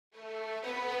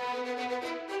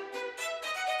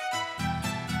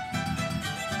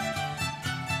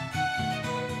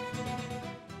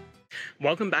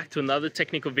Welcome back to another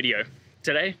technical video.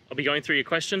 Today, I'll be going through your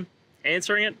question,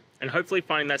 answering it, and hopefully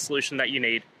finding that solution that you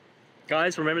need.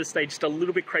 Guys, remember to stay just a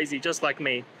little bit crazy, just like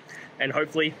me, and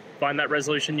hopefully find that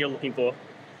resolution you're looking for.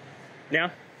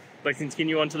 Now, let's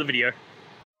continue on to the video.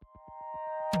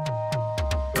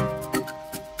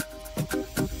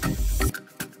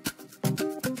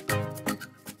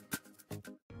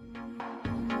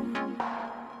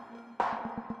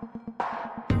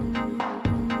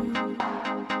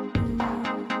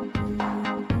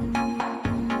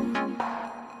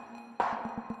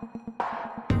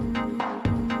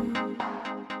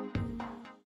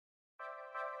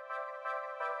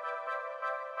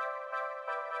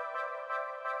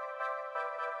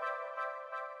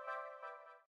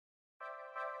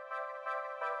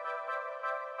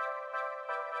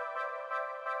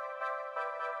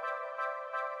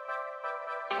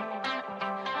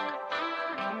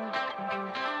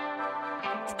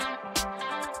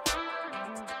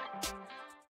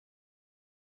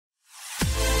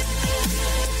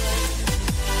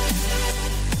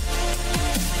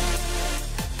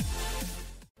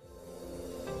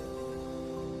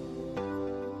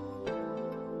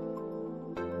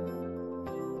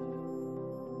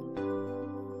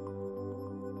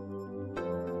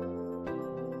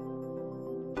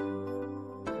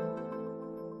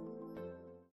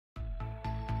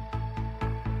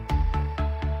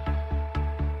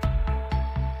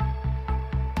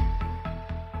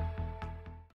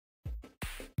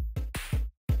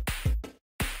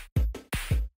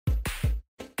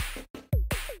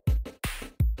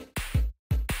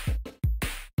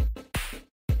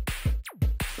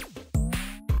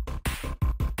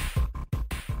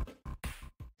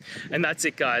 And that's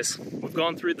it, guys. We've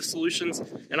gone through the solutions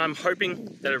and I'm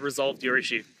hoping that it resolved your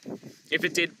issue. If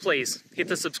it did, please hit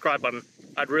the subscribe button.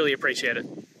 I'd really appreciate it.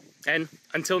 And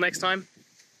until next time,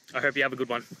 I hope you have a good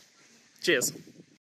one. Cheers.